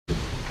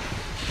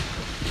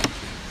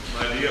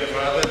My dear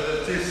brothers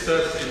and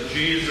sisters in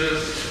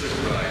Jesus the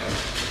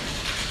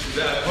Christ, in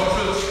the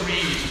Apostles'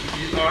 Creed,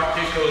 the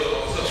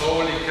article of the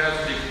Holy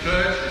Catholic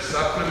Church is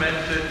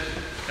supplemented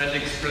and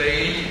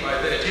explained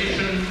by the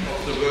addition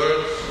of the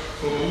words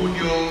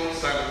Communio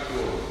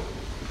Sanctorum.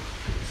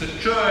 The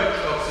Church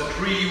of the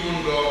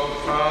Triune God,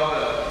 the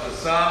Father, the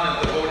Son,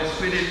 and the Holy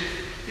Spirit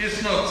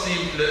is not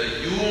simply a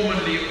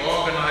humanly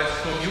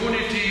organized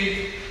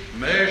community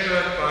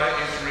measured by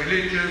its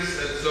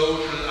religious and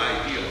social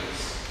ideals.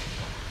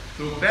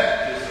 Through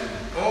baptism,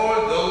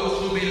 all those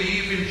who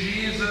believe in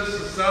Jesus,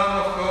 the Son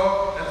of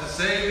God and the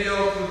Savior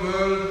of the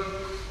world,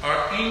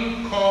 are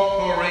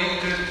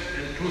incorporated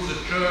into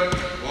the Church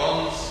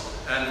once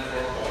and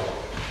for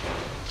all.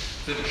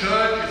 The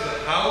Church is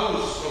a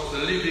house of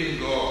the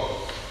living God,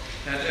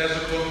 and as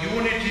a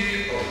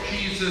community of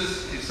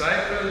Jesus'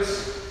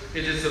 disciples,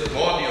 it is the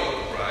body of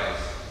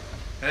Christ,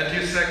 and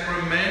his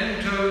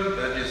sacramental,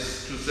 that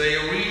is to say,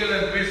 real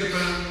and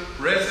visible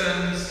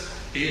presence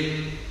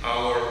in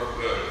our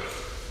world.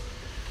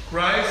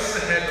 Christ,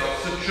 the head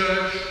of the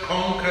Church,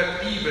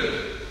 conquered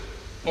evil,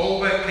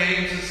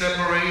 overcame the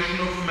separation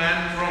of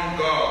man from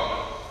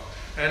God,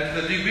 and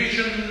the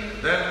division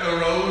that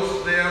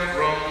arose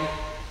therefrom,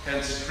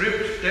 and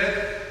stripped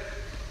death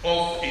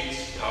of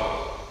its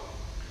power.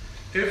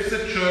 If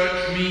the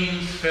Church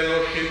means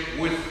fellowship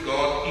with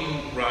God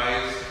in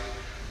Christ,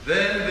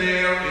 then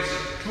there is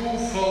a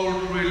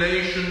twofold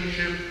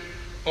relationship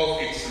of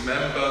its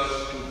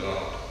members to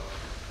God.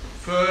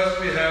 First,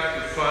 we have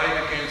to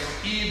fight against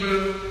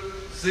evil,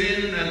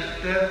 sin,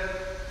 and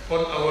death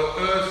on our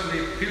earthly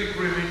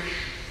pilgrimage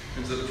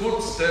in the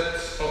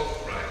footsteps of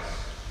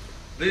Christ.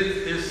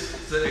 This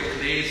is the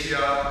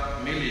Ecclesia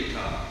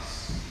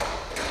Militans.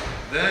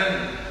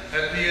 Then,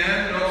 at the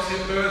end of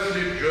the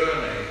earthly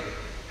journey,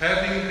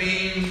 having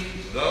been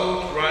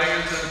through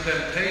trials and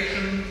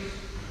temptations,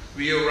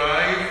 we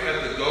arrive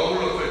at the goal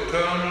of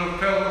eternal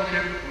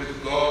fellowship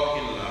with God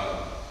in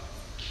love.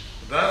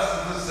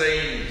 Thus the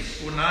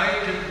saints,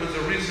 united with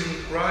the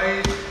risen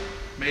Christ,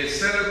 may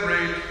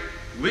celebrate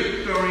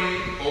victory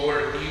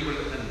over evil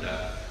and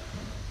death.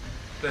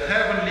 The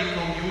heavenly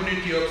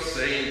community of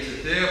saints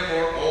is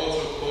therefore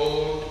also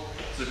called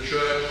the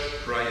Church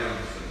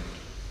Triumphant.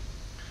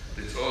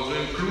 This also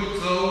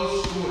includes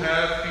those who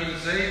have been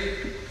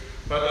saved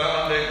but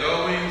are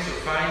undergoing the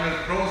final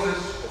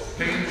process of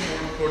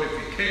painful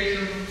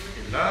purification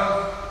in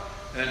love,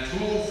 and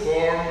who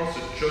form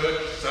the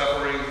Church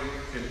suffering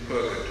in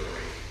purgatory.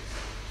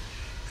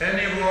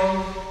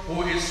 Anyone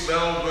who is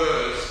well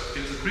versed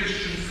in the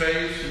Christian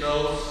faith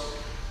knows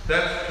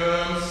that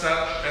terms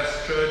such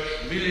as Church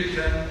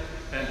Militant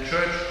and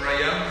Church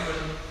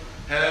Triumphant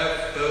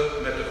have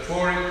a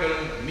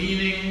metaphorical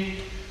meaning,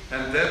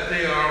 and that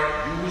they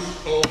are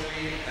used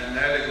only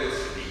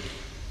analogously.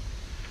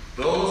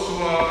 Those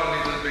who are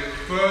a little bit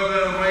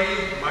further away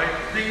might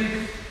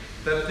think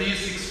that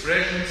these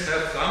expressions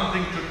have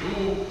something to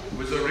do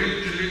with the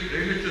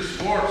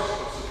religious wars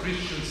of the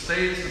Christian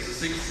states in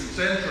the 16th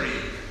century,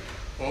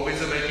 or with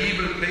the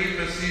medieval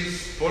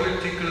papacy's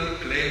political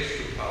claims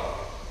to power.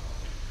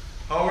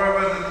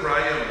 However, the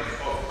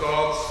triumph of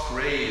God's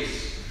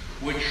grace,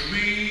 which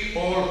we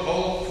all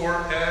hope for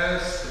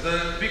as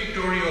the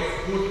victory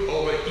of good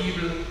over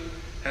evil,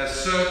 has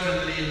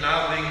certainly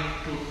nothing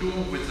to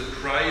do with the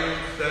triumph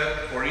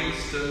that, for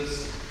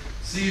instance,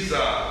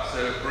 Caesar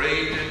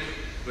celebrated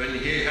when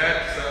he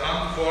had the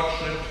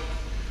unfortunate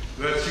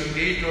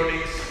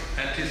Vercingetorix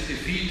and his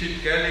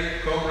defeated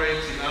Gallic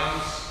comrades in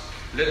arms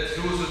led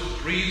through the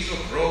streets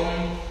of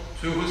Rome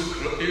to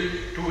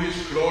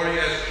his glory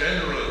as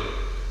general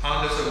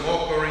under the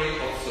mockery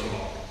of the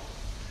mob.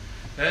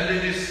 And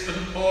it is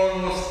an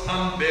almost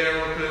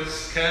unbearable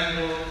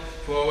scandal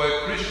for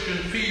our Christian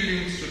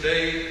feelings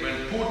today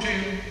when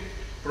Putin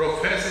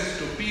professes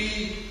to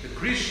be a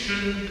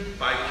Christian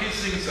by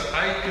kissing the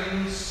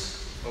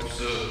icons of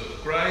the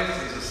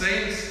Christ and the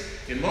saints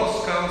in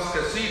Moscow's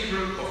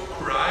Cathedral of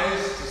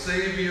Christ the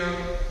Savior,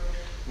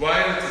 while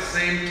at the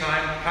same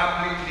time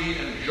publicly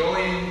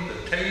enjoying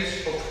the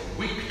taste of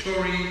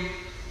victory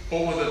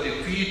over the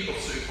defeat of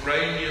the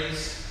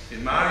Ukrainians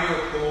in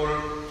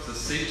Mariupol, the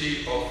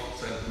city of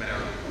St.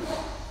 Mary.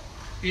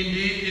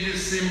 Indeed, it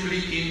is simply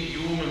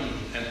inhuman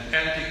and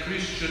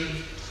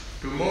anti-Christian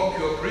to mock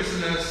your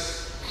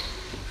prisoners,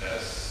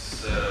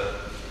 as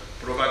Russian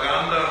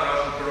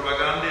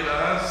propaganda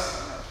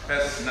does,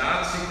 as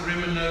Nazi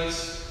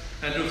criminals,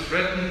 and to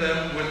threaten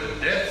them with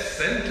a death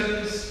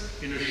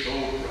sentence in a show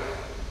trial.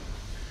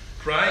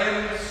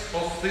 Triumphs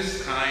of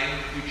this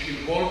kind, which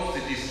involve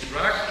the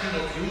destruction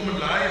of human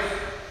life,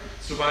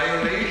 the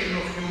violation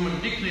of human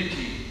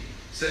dignity,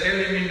 the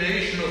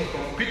elimination of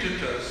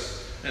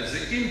competitors, and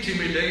the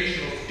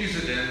intimidation of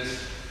dissidents,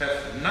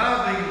 have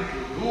nothing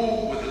to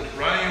do with the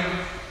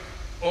triumph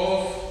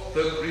of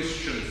the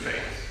Christian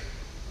faith.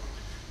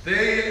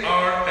 They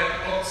are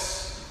at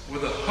odds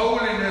with the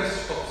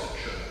holiness of the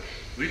Church,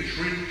 which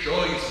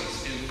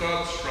rejoices in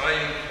God's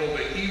triumph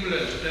over evil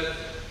and death,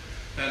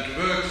 and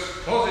works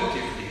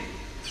positively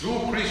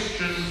through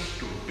Christians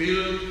to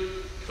build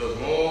a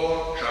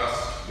more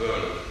just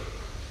world.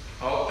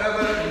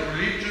 However, in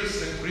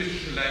religious and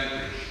Christian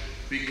language,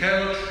 we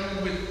cannot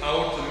do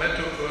without the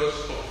metaphors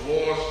of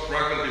war,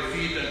 struggle,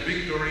 defeat and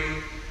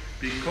victory,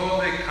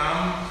 because they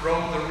come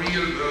from the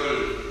real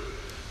world,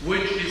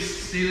 which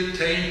is still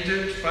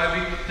tainted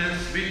by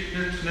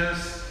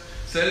wickedness,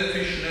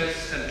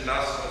 selfishness and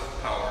lust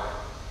of power.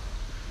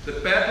 The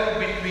battle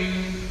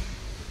between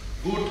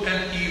good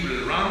and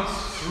evil runs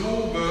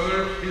through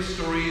world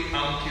history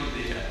until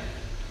the end.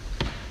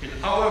 In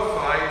our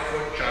fight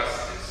for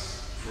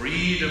justice,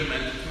 freedom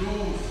and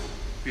truth,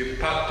 we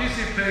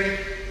participate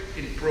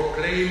in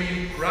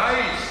proclaiming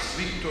Christ's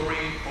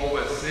victory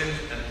over sin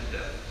and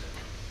death.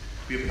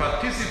 We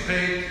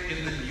participate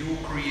in the new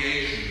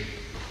creation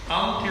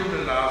until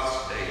the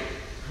last day,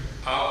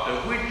 after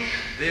which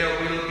there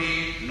will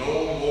be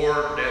no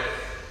more death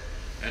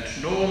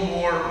and no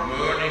more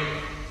mourning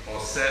or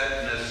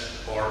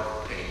sadness or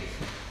pain.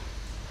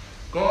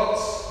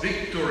 God's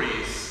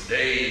victory's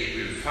day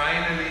will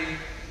finally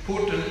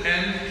put an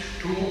end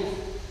to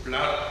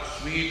blood,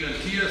 sweat and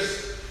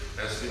tears,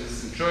 as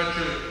Winston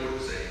Churchill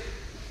would say.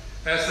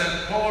 As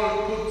St.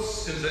 Paul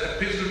puts in the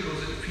epistle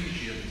to the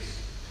Ephesians,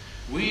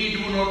 we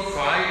do not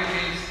fight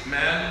against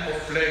men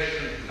of flesh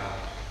and blood.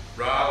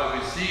 Rather,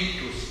 we seek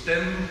to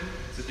stem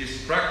the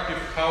destructive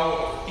power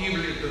of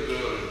evil in the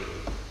world.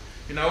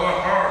 In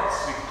our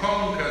hearts, we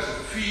conquer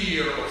the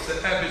fear of the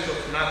abyss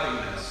of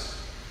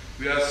nothingness.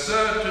 We are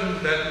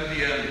certain that in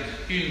the end,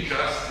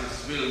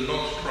 injustice will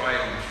not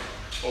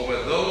triumph over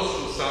those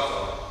who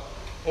suffer,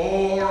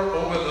 or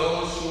over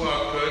those who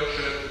are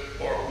perjured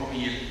or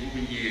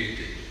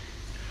humiliated.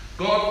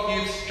 God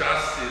gives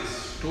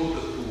justice to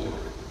the poor.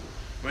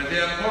 When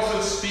the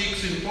apostle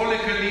speaks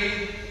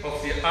symbolically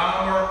of the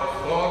armor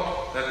of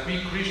God that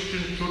we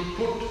Christians should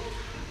put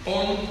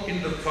on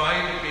in the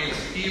fight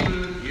against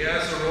evil, he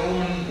has a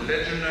Roman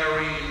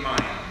legionary in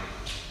mind.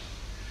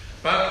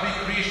 But we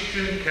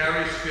Christians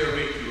carry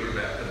spiritual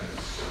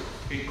weapons.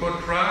 In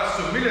contrast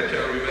to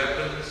military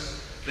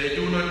weapons, they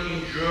do not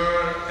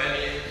injure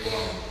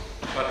anyone,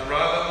 but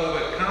rather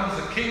overcome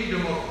the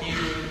kingdom of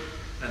evil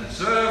and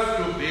serve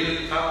to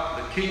build up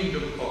the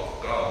kingdom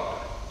of God.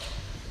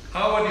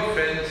 Our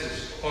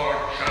defenses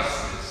are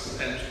justice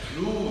and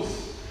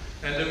truth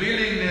and the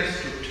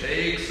willingness to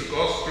take the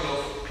gospel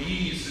of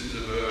peace in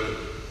the world.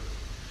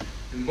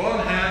 In one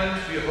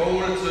hand we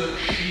hold the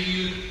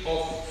shield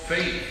of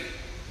faith.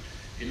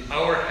 In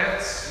our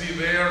heads we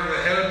wear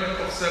the helmet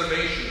of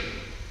salvation.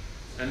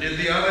 And in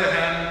the other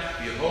hand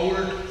we hold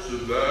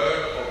the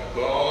word of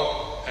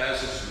God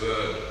as his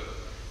word,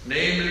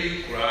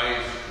 namely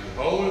Christ,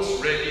 who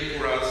holds ready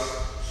for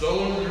us,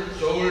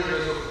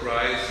 soldiers of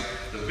Christ,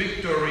 the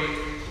victory,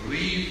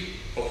 wreath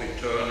of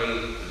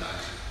eternal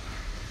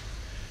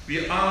life.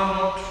 We are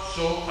not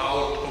so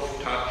out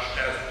of touch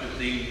as to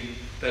think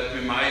that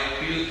we might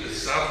build a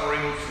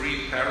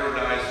suffering-free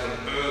paradise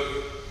on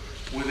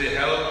earth with the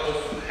help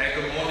of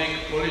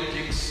hegemonic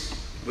politics,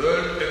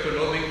 world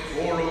economic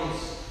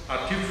forums,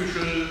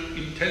 artificial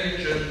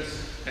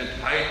intelligence, and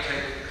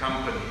high-tech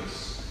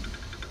companies.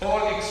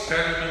 All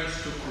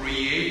experiments to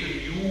create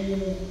a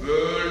new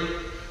world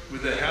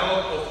with the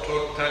help of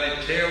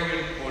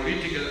totalitarian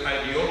political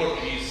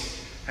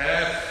ideologies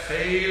have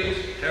failed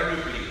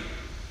terribly.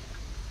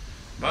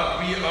 But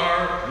we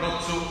are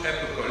not so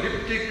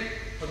apocalyptic,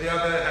 on the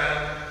other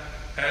hand,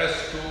 as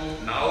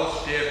to now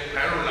stare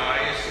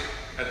paralyzed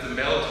at the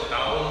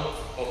meltdown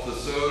of the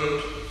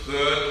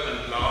third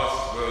and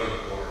last World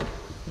War.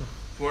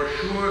 For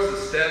sure the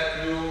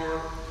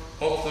stature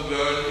of the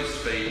world is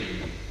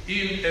fading.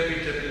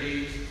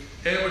 Inevitably,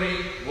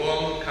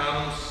 everyone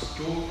comes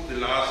to the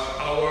last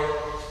hour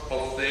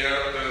of their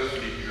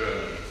earthly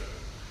journey.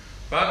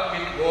 But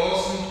it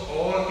wasn't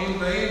all in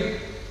vain.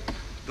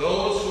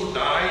 Those who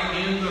die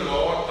in the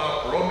Lord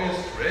are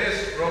promised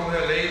rest from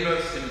their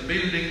labors in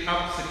building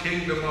up the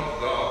kingdom of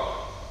God.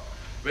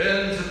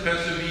 When the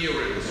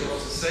perseverance of the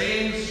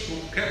saints who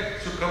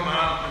kept the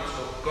commandments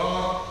of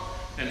God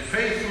and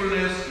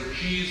faithfulness to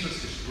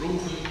Jesus is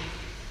proven,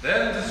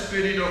 then the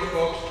Spirit of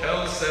God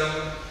tells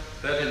them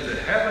that in the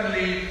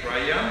heavenly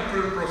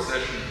triumphal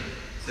procession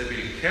they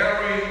will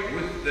carry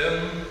with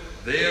them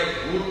their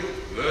good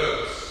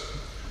works,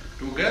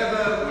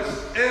 together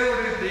with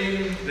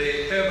everything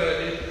they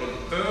ever did on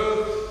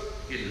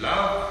earth in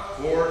love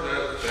for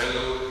their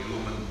fellow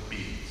human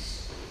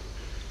beings.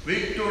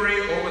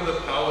 Victory over the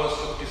powers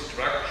of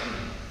destruction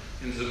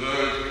in the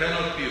world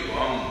cannot be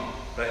won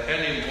by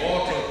any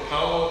mortal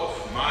power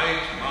of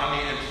might,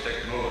 money and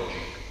technology.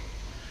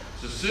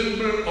 The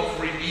symbol of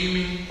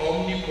redeeming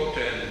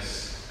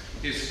omnipotence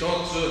is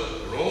not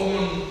the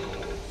Roman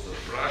or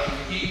the Russian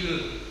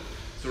eagle,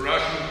 the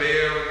Russian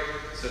bear,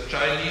 the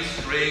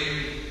Chinese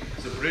dragon,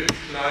 the British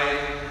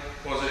lion,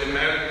 or the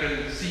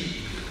American sea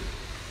eagle,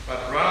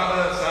 but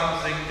rather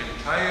something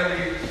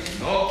entirely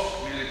not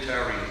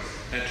military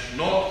and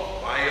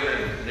not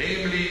violent,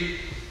 namely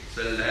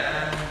the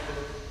Lamb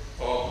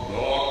of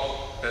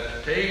God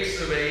that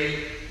takes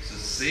away the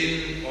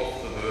sin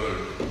of the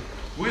world,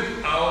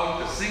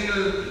 without a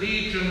single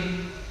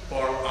legion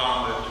or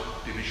armored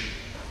division.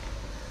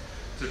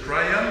 the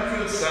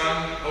triumphal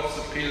Son of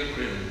the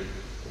pilgrim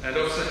and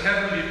of the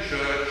heavenly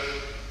church,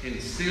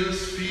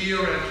 instills fear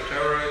and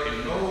terror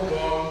in no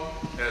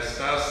one as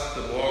does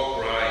the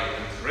war cry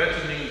and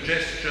threatening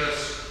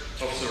gestures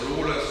of the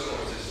rulers of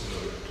this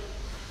world.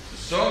 The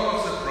song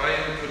of the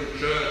triumphant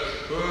church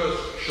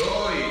bursts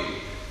joy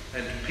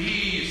and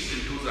peace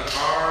into the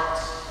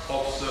hearts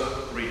of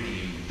the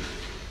redeemed.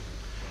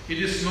 It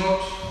is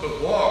not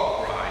a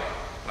war cry,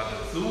 but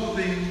a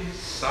soothing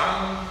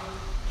song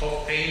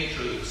of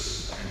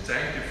angels and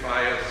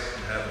sanctifiers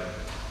in heaven,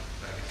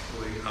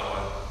 like doing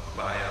our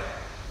choir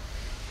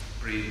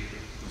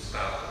to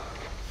start.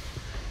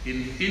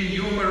 In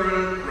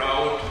innumerable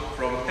crowd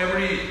from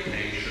every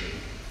nation,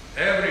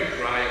 every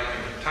tribe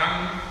and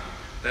tongue,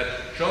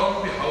 that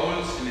John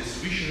beholds in his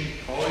vision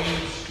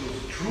points to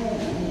the true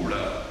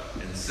ruler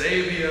and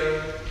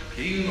Savior,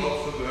 King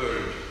of the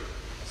world.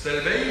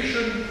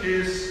 Salvation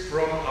is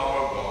from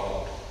our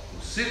God,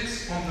 who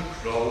sits on the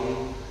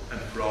throne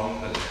and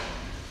from the Lamb.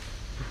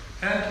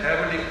 And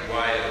heavenly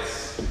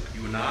choirs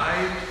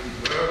unite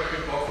in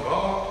worship of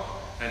God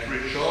and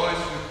rejoice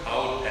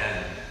without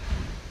end.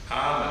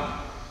 Amen.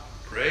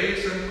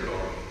 Praise and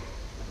glory,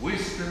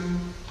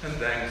 wisdom and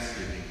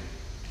thanksgiving,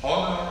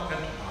 honor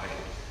and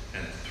might,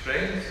 and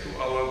strength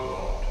to our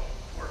God,